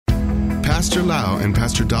Pastor Lau and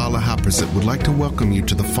Pastor Dala Haprasit would like to welcome you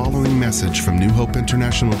to the following message from New Hope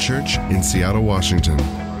International Church in Seattle, Washington.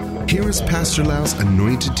 Here is Pastor Lau's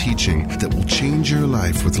anointed teaching that will change your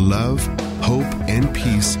life with love, hope, and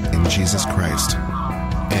peace in Jesus Christ.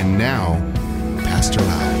 And now, Pastor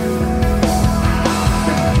Lau.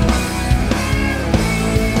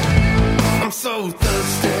 I'm so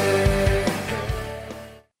thirsty.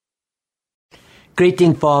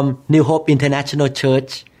 Greeting from New Hope International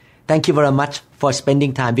Church. Thank you very much for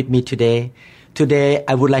spending time with me today. Today,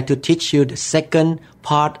 I would like to teach you the second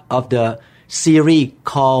part of the series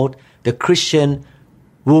called The Christian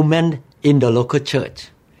Woman in the Local Church.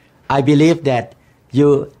 I believe that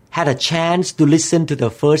you had a chance to listen to the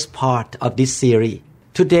first part of this series.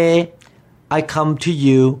 Today, I come to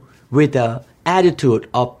you with the attitude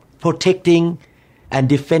of protecting and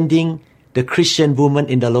defending the Christian woman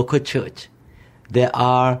in the local church. There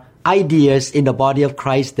are ideas in the body of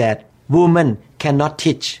Christ that women cannot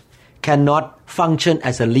teach, cannot function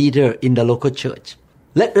as a leader in the local church.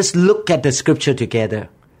 Let us look at the scripture together,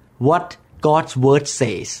 what God's word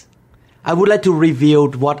says. I would like to review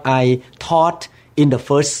what I taught in the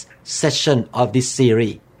first session of this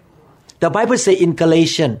series. The Bible says in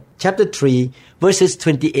Galatians chapter 3, verses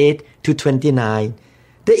 28 to 29,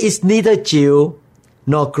 there is neither Jew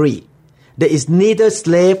nor Greek. There is neither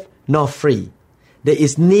slave nor free. There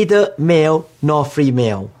is neither male nor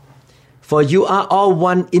female. For you are all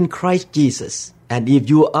one in Christ Jesus. And if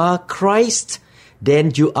you are Christ,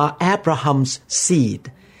 then you are Abraham's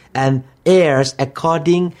seed and heirs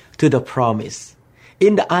according to the promise.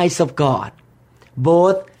 In the eyes of God,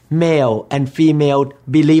 both male and female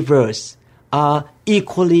believers are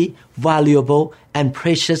equally valuable and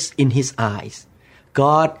precious in His eyes.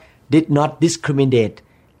 God did not discriminate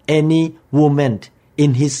any woman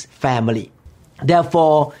in His family.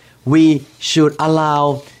 Therefore, we should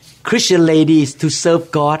allow Christian ladies to serve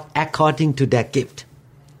God according to their gift.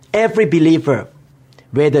 Every believer,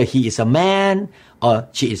 whether he is a man or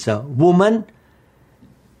she is a woman,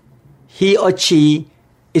 he or she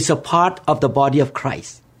is a part of the body of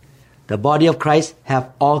Christ. The body of Christ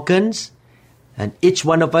have organs, and each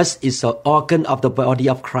one of us is an organ of the body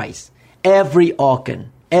of Christ. Every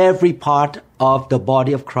organ, every part of the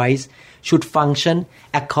body of Christ should function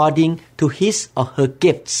according to his or her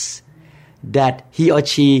gifts that he or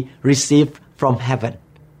she received from heaven.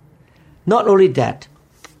 Not only that,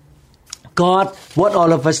 God wants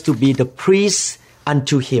all of us to be the priests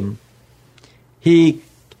unto Him. He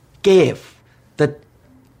gave the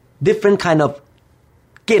different kind of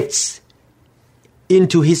gifts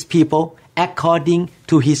into His people according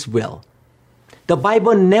to His will. The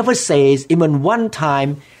Bible never says even one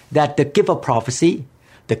time that the gift of prophecy,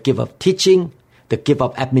 the gift of teaching, the gift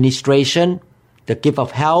of administration, the gift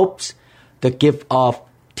of helps, the gift of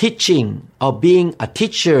teaching or being a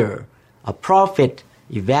teacher, a prophet,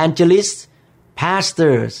 evangelist,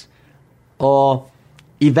 pastors, or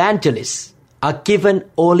evangelists are given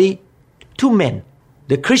only to men.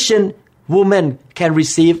 The Christian woman can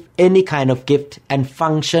receive any kind of gift and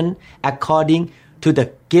function according to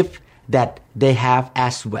the gift that they have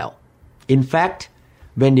as well. In fact,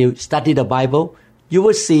 when you study the Bible, you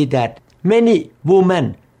will see that many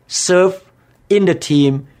women serve in the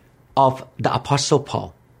team of the Apostle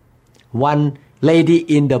Paul. One lady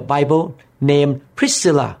in the Bible named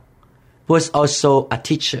Priscilla was also a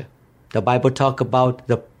teacher. The Bible talks about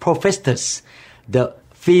the prophetess, the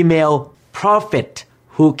female prophet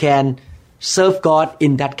who can serve God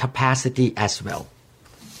in that capacity as well.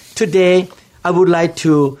 Today, I would like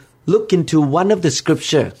to look into one of the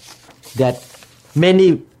scripture that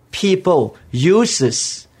many people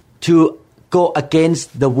uses to go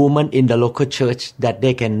against the woman in the local church, that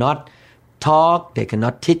they cannot talk, they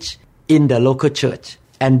cannot teach in the local church.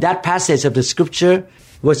 And that passage of the scripture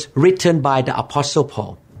was written by the Apostle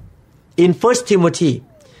Paul. In 1 Timothy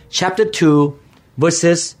chapter 2,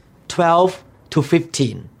 verses 12 to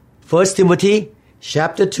 15. 1 Timothy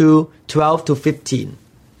chapter 2, 12 to 15.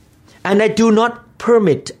 And I do not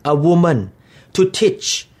permit a woman to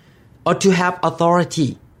teach or to have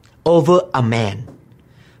authority over a man,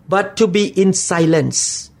 but to be in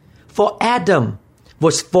silence. For Adam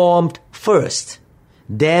was formed first,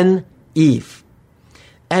 then Eve.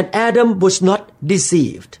 And Adam was not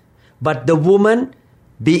deceived, but the woman,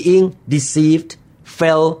 being deceived,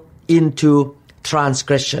 fell into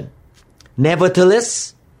transgression.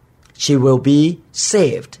 Nevertheless, she will be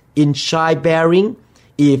saved in childbearing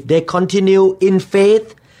if they continue in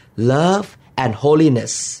faith, love, and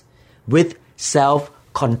holiness with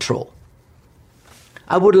self-control.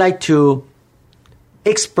 I would like to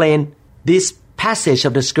explain this passage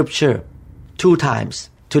of the scripture 2 times.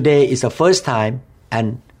 Today is the first time,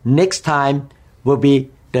 and next time will be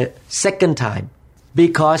the second time,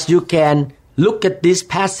 because you can look at this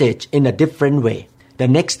passage in a different way. The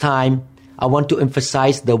next time, I want to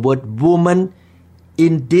emphasize the word woman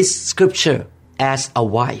in this scripture as a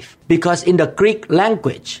wife, because in the Greek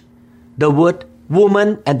language, the word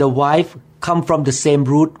woman and the wife come from the same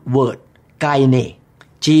root word, gyne,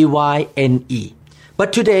 G-Y-N-E.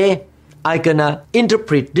 But today, I'm gonna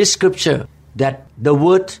interpret this scripture that the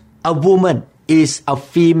word a woman is a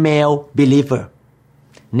female believer.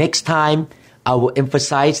 Next time, I will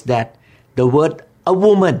emphasize that the word a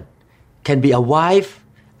woman can be a wife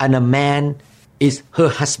and a man is her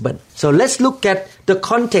husband. So let's look at the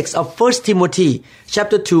context of 1 Timothy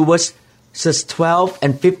chapter 2 verses 12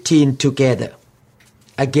 and 15 together.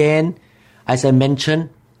 Again, as I mentioned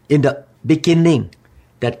in the beginning,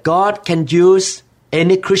 that God can use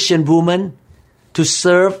any Christian woman to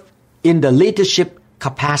serve in the leadership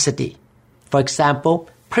capacity. For example,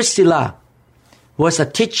 Priscilla was a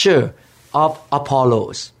teacher of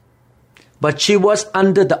Apollos, but she was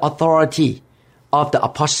under the authority of the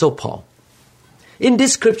Apostle Paul. In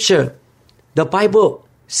this scripture, the Bible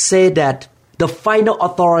says that the final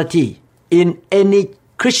authority in any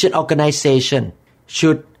Christian organization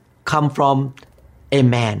should come from a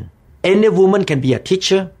man. Any woman can be a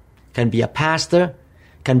teacher, can be a pastor,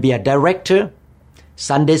 can be a director,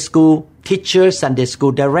 Sunday school teacher, Sunday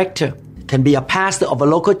school director, can be a pastor of a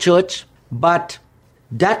local church, but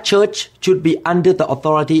that church should be under the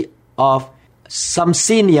authority of some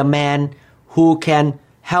senior man who can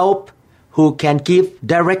help, who can give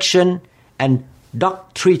direction and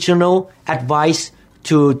doctrinal advice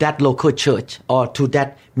to that local church or to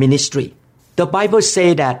that ministry. The Bible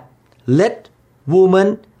says that let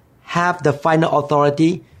woman have the final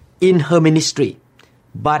authority in her ministry,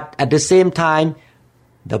 but at the same time,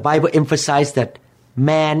 the Bible emphasizes that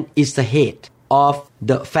man is the head of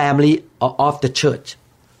the family or of the church.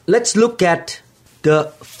 Let's look at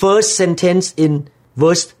the first sentence in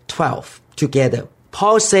verse 12 together.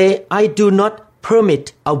 Paul says, I do not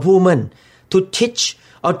permit a woman to teach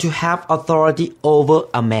or to have authority over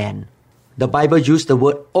a man. The Bible used the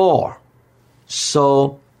word or.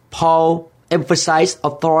 So Paul emphasized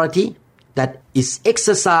authority that is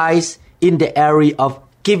exercised in the area of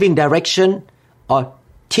giving direction or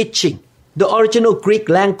teaching. The original Greek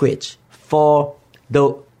language for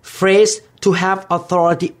the phrase to have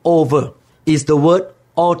authority over is the word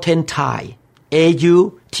autentein,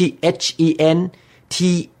 A-U-T-H-E-N-T-E-I-N,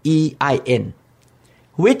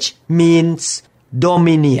 which means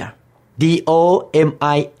domineer, D-O-M-I-N-E-E-R,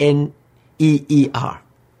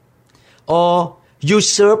 or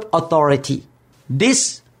usurp authority.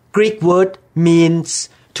 This Greek word means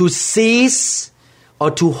to seize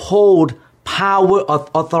or to hold power of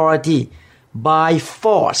authority by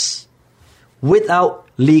force without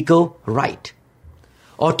legal right,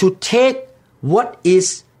 or to take what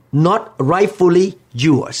is not rightfully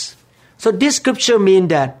yours. So this scripture means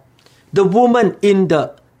that the woman in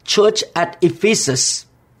the church at Ephesus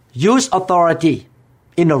used authority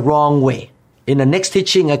in a wrong way. In the next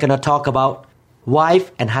teaching, I'm going to talk about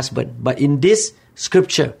wife and husband. But in this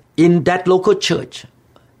scripture, in that local church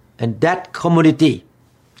and that community,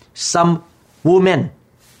 some women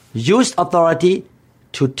used authority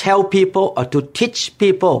to tell people or to teach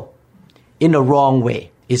people in a wrong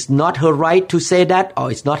way. It's not her right to say that,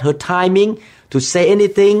 or it's not her timing to say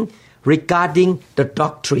anything regarding the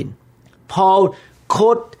doctrine. Paul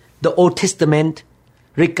quote the Old Testament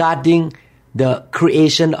regarding the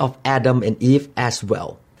creation of Adam and Eve as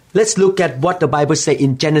well. Let's look at what the Bible says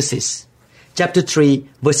in Genesis chapter 3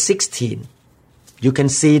 verse 16. You can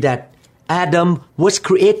see that Adam was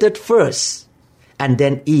created first and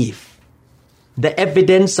then Eve. The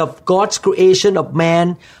evidence of God's creation of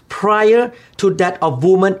man prior to that of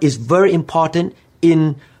woman is very important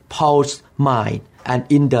in Paul's mind and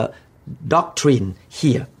in the doctrine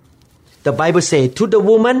here. The Bible says, to the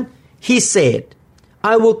woman, he said,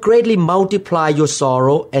 I will greatly multiply your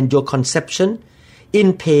sorrow and your conception.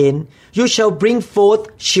 In pain, you shall bring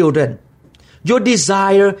forth children. Your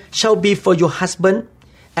desire shall be for your husband,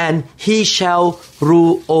 and he shall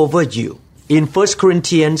rule over you. In 1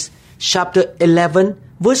 Corinthians chapter 11,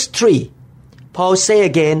 verse 3, Paul say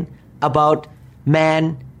again about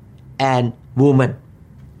man and woman.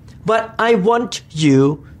 But I want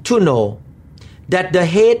you to know that the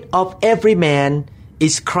head of every man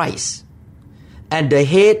is Christ, and the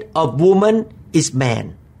head of woman is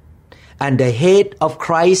man, and the head of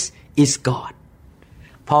Christ is God.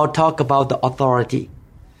 Paul talk about the authority,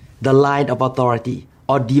 the line of authority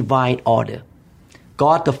or divine order.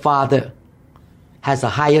 God the Father has the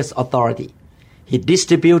highest authority. He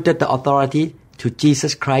distributed the authority to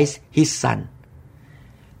Jesus Christ, His Son.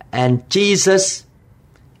 And Jesus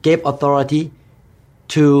gave authority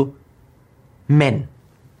to men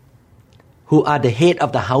who are the head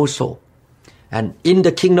of the household. And in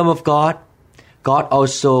the kingdom of God, God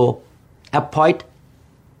also appoint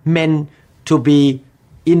men to be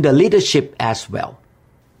in the leadership as well.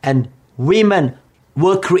 And women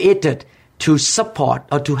were created to support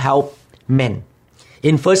or to help men.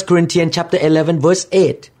 In 1 Corinthians chapter 11 verse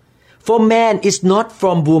 8, for man is not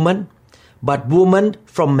from woman, but woman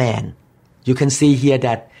from man. You can see here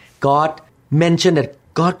that God mentioned that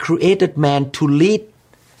God created man to lead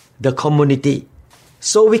the community.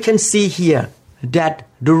 So we can see here that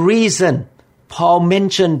the reason Paul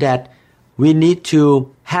mentioned that we need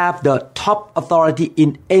to have the top authority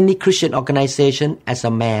in any Christian organization as a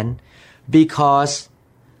man, because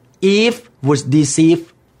Eve was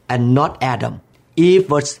deceived and not Adam.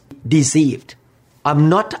 Eve was deceived. I'm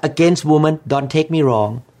not against woman, don't take me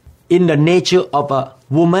wrong. In the nature of a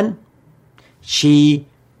woman, she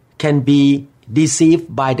can be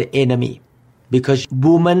deceived by the enemy, because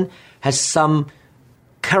woman has some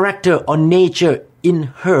character or nature in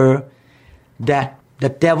her that the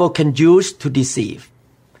devil can use to deceive.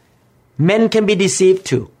 Men can be deceived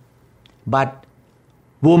too, but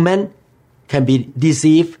women can be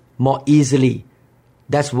deceived more easily.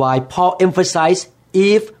 That's why Paul emphasized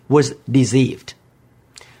Eve was deceived.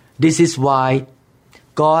 This is why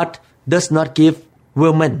God does not give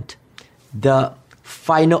women the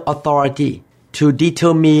final authority to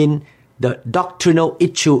determine the doctrinal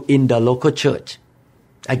issue in the local church.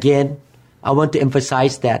 Again, I want to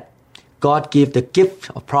emphasize that God gives the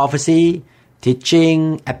gift of prophecy,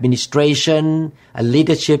 teaching, administration, and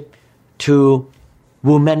leadership to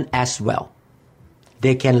women as well.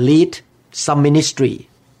 They can lead some ministry.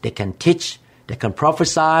 They can teach. They can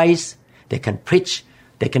prophesy. They can preach.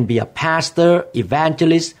 They can be a pastor,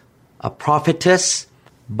 evangelist, a prophetess.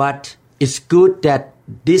 But it's good that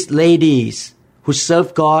these ladies who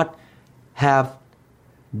serve God have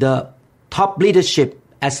the top leadership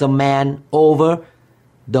as a man over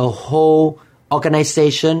the whole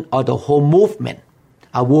organization or the whole movement.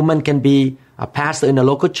 A woman can be a pastor in a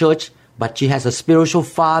local church, but she has a spiritual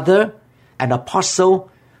father, an apostle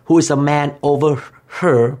who is a man over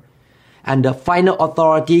her, and the final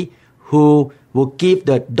authority who will give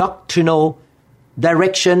the doctrinal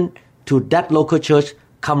direction to that local church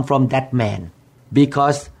come from that man,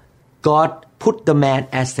 because God put the man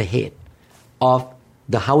as the head of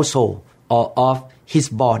the household or of his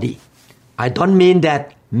body. I don't mean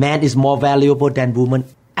that man is more valuable than woman.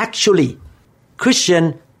 Actually,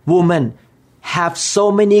 Christian women have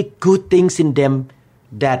so many good things in them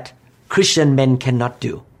that Christian men cannot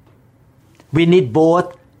do. We need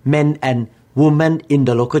both men and women in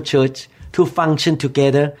the local church to function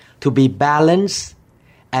together, to be balanced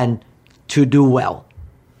and to do well,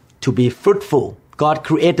 to be fruitful. God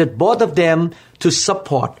created both of them to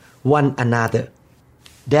support one another.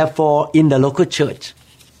 Therefore, in the local church,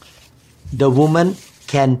 the woman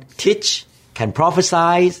can teach, can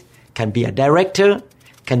prophesy, can be a director,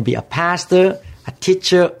 can be a pastor, a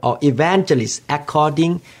teacher, or evangelist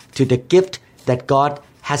according to the gift that God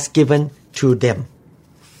has given to them.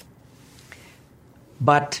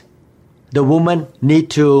 But the woman need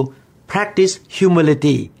to practice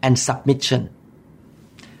humility and submission.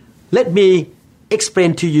 Let me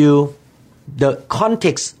explain to you the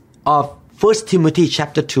context of 1 Timothy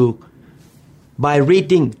chapter 2 by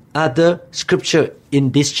reading other scripture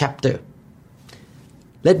in this chapter.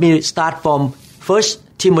 Let me start from 1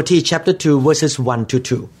 Timothy chapter 2 verses 1 to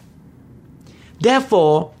 2.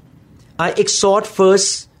 Therefore, I exhort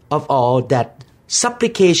first of all that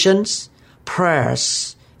supplications,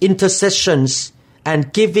 prayers, intercessions,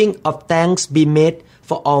 and giving of thanks be made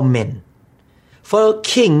for all men, for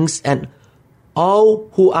kings and all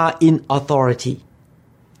who are in authority,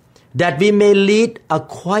 that we may lead a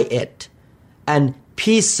quiet and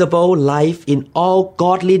peaceable life in all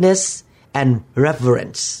godliness and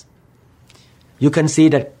reverence. You can see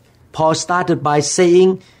that Paul started by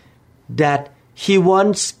saying that he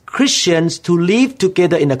wants Christians to live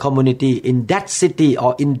together in a community, in that city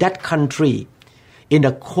or in that country, in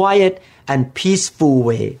a quiet and peaceful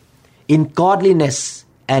way, in godliness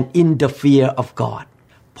and in the fear of God.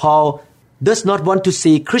 Paul does not want to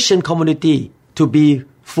see Christian community to be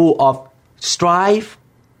full of strife,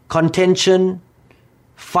 contention,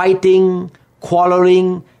 fighting,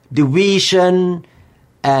 quarreling, division,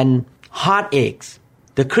 and heartaches.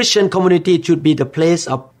 The Christian community should be the place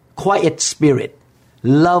of quiet spirit,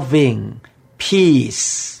 loving,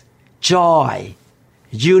 peace, joy,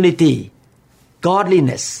 unity,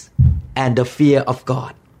 godliness, and the fear of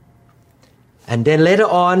God. And then later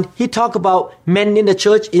on, he talked about men in the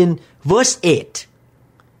church in verse 8.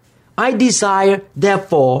 I desire,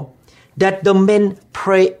 therefore, that the men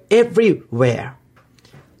pray everywhere,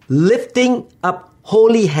 lifting up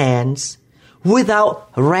holy hands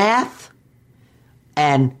without wrath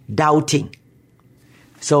and doubting.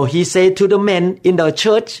 So he said to the men in the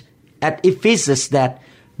church at Ephesus that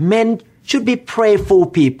men should be prayerful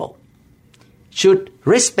people, should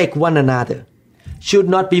respect one another, should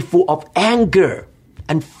not be full of anger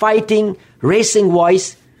and fighting, raising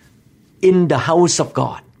voice in the house of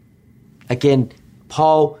God. Again,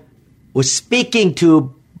 Paul was speaking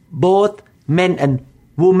to both men and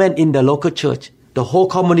women in the local church, the whole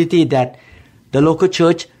community, that the local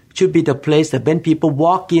church should be the place that when people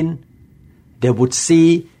walk in, they would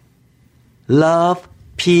see love,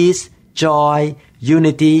 peace, joy,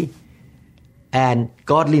 unity, and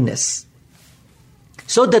godliness.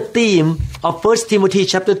 So the theme of 1 Timothy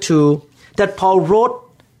chapter 2 that Paul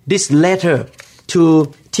wrote this letter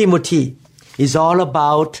to Timothy is all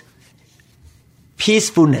about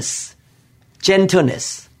peacefulness,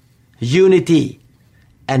 gentleness, unity,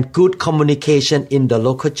 and good communication in the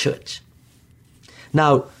local church.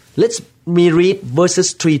 Now, let me read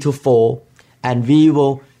verses 3 to 4, and we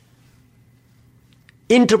will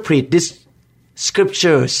interpret these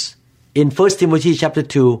scriptures in 1 Timothy chapter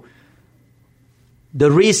 2.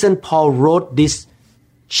 The reason Paul wrote this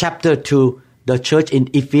chapter to the church in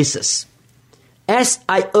Ephesus. As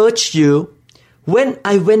I urged you when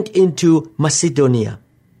I went into Macedonia,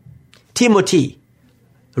 Timothy,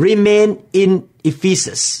 remain in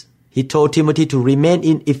Ephesus. He told Timothy to remain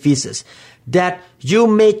in Ephesus, that you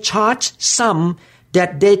may charge some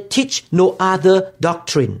that they teach no other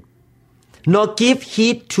doctrine, nor give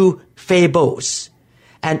heed to fables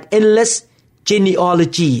and endless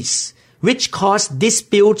genealogies, which cause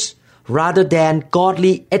disputes rather than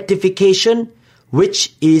godly edification,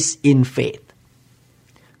 which is in faith.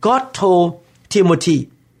 God told Timothy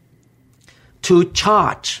to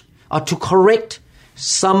charge or to correct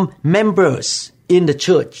some members in the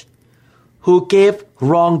church who gave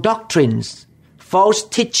wrong doctrines, false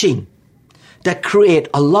teaching that create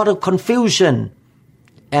a lot of confusion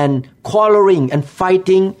and quarreling and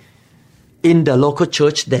fighting in the local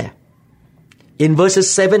church there. In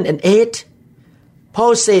verses 7 and 8,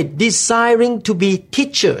 Paul said, desiring to be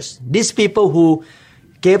teachers, these people who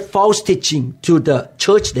gave false teaching to the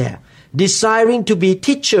church there, desiring to be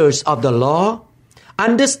teachers of the law,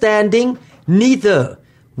 understanding neither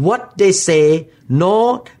what they say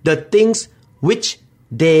nor the things which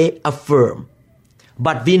they affirm.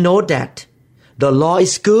 But we know that the law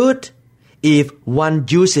is good if one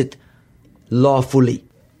uses it lawfully.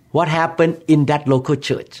 What happened in that local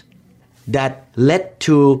church that led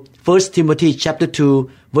to 1 Timothy chapter 2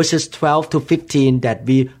 verses 12 to 15 that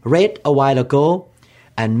we read a while ago,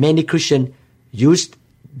 and many Christians used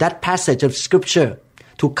that passage of scripture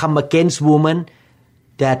to come against women,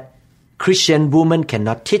 that Christian women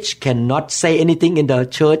cannot teach, cannot say anything in the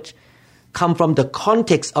church, come from the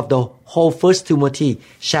context of the whole 1 Timothy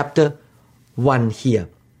chapter 1 here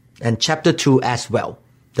and chapter 2 as well.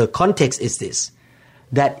 The context is this,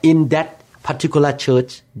 that in that particular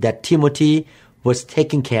church that Timothy was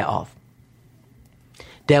taking care of,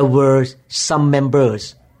 there were some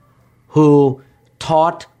members who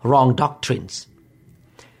taught wrong doctrines.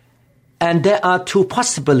 And there are two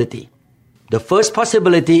possibilities. The first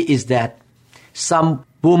possibility is that some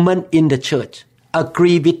women in the church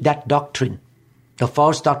agree with that doctrine, the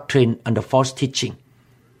false doctrine and the false teaching.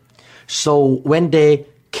 So when they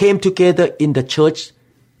came together in the church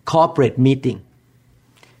corporate meeting,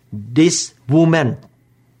 this woman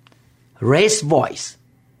raised voice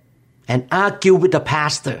and argued with the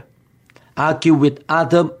pastor, argued with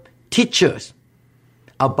other teachers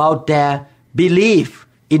about their belief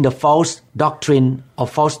in the false doctrine or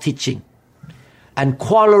false teaching, and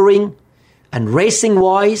quarreling and raising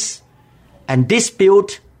voice and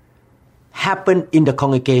dispute happened in the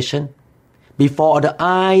congregation before the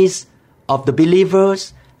eyes of the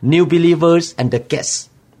believers, new believers, and the guests.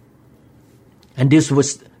 And this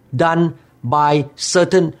was done by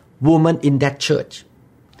certain women in that church.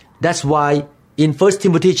 That's why in 1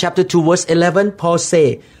 Timothy chapter 2 verse 11, Paul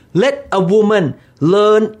say, let a woman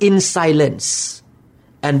learn in silence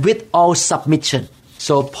and with all submission.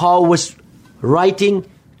 So Paul was writing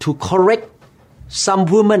to correct some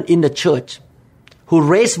women in the church who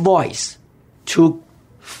raised voice to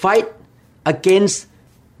fight against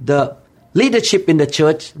the leadership in the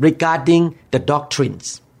church regarding the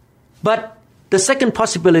doctrines. But the second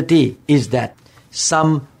possibility is that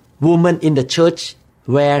some women in the church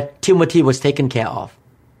where Timothy was taken care of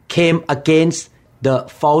came against the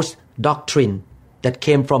false doctrine that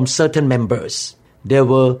came from certain members. They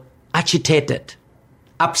were agitated,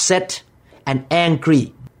 upset, and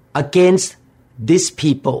angry against these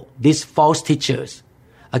people, these false teachers,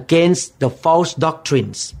 against the false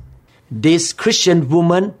doctrines. This Christian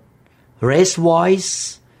woman raised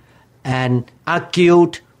voice and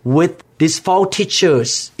argued with these false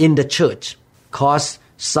teachers in the church, caused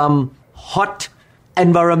some hot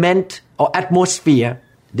environment or atmosphere.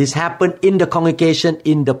 This happened in the congregation,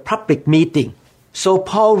 in the public meeting. So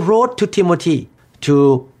Paul wrote to Timothy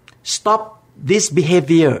to stop this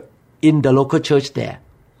behavior in the local church there.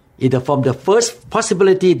 Either from the first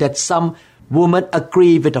possibility that some women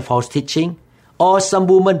agree with the false teaching, or some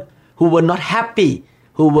women who were not happy,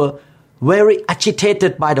 who were very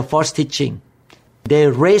agitated by the false teaching. They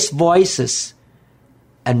raised voices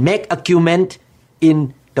and make argument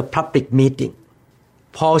in the public meeting.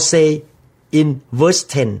 Paul say in verse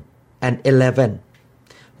 10 and 11,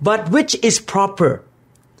 "But which is proper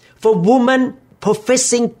for woman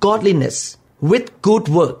professing godliness with good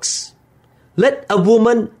works? Let a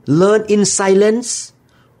woman learn in silence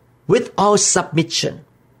with all submission."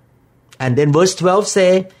 And then verse 12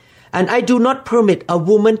 say, "And I do not permit a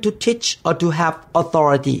woman to teach or to have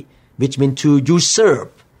authority," which means to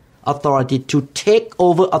usurp authority, to take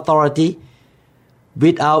over authority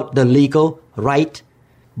without the legal right,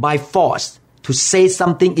 by force, to say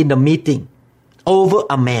something in the meeting over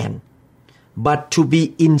a man, but to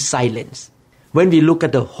be in silence. When we look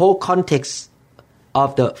at the whole context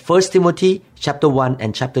of the 1 Timothy chapter 1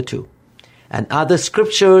 and chapter 2, and other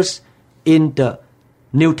scriptures in the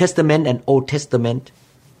New Testament and Old Testament,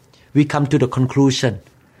 we come to the conclusion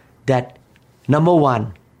that, number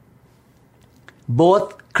one,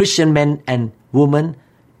 both Christian men and women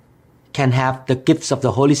can have the gifts of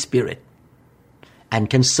the Holy Spirit and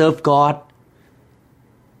can serve God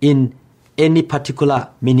in any particular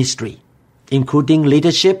ministry, including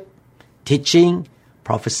leadership, teaching,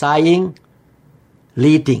 prophesying,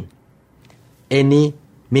 leading any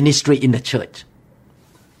ministry in the church.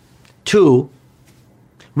 Two,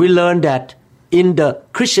 we learn that in the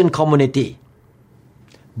Christian community,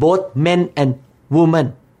 both men and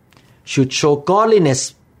women should show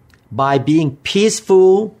godliness by being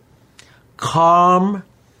peaceful, calm,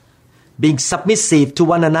 being submissive to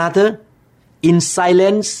one another, in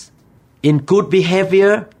silence, in good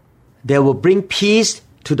behavior. They will bring peace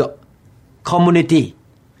to the community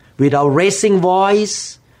without raising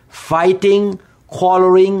voice, fighting,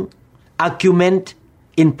 quarreling, argument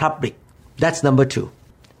in public. That's number two.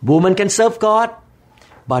 Women can serve God,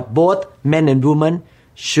 but both men and women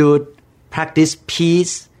should practice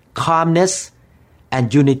peace, calmness,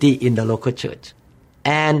 and unity in the local church.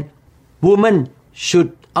 And women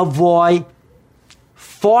should avoid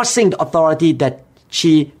forcing the authority that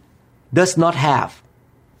she does not have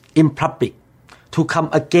in public to come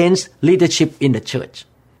against leadership in the church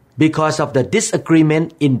because of the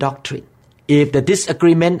disagreement in doctrine. If the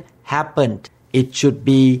disagreement happened, it should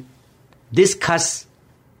be discussed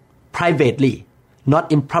privately,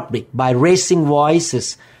 not in public, by raising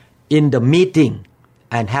voices in the meeting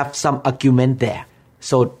and have some argument there.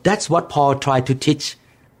 So that's what Paul tried to teach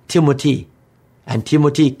Timothy, and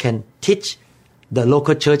Timothy can teach the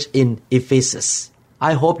local church in Ephesus.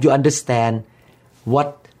 I hope you understand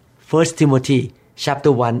what 1 Timothy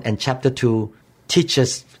chapter 1 and chapter 2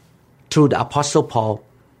 teaches through the Apostle Paul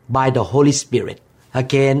by the Holy Spirit.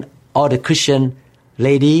 Again, all the Christian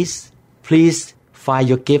ladies, please find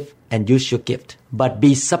your gift and use your gift, but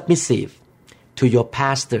be submissive to your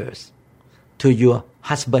pastors, to your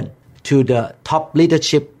husband, to the top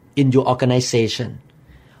leadership in your organization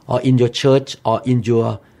or in your church or in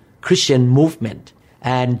your Christian movement.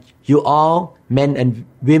 And you all, men and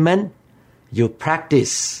women, you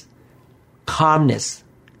practice calmness,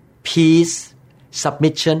 peace,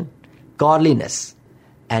 submission, godliness,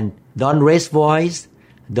 and don't raise voice,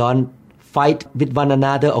 don't fight with one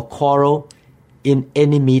another or quarrel in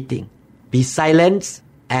any meeting. Be silent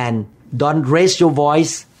and don't raise your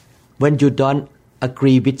voice when you don't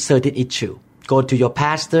agree with certain issue. Go to your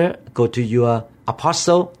pastor, go to your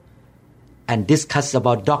apostle, and discuss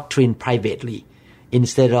about doctrine privately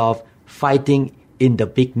instead of fighting in the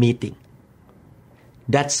big meeting.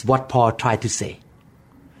 That's what Paul tried to say.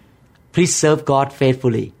 Please serve God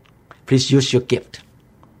faithfully. Please use your gift.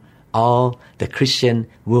 All the Christian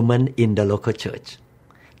women in the local church.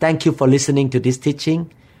 Thank you for listening to this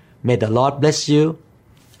teaching. May the Lord bless you.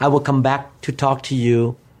 I will come back to talk to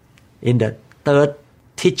you in the third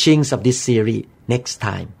teachings of this series next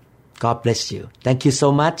time. God bless you. Thank you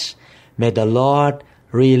so much. May the Lord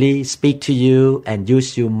really speak to you and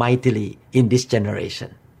use you mightily in this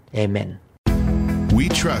generation. Amen. We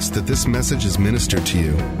trust that this message is ministered to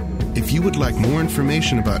you. If you would like more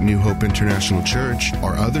information about New Hope International Church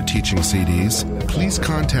or other teaching CDs, please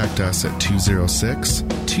contact us at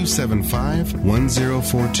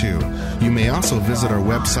 206-275-1042. You may also visit our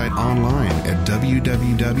website online at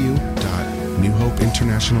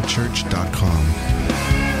www.newhopeinternationalchurch.com.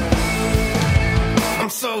 I'm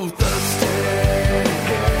so thirsty.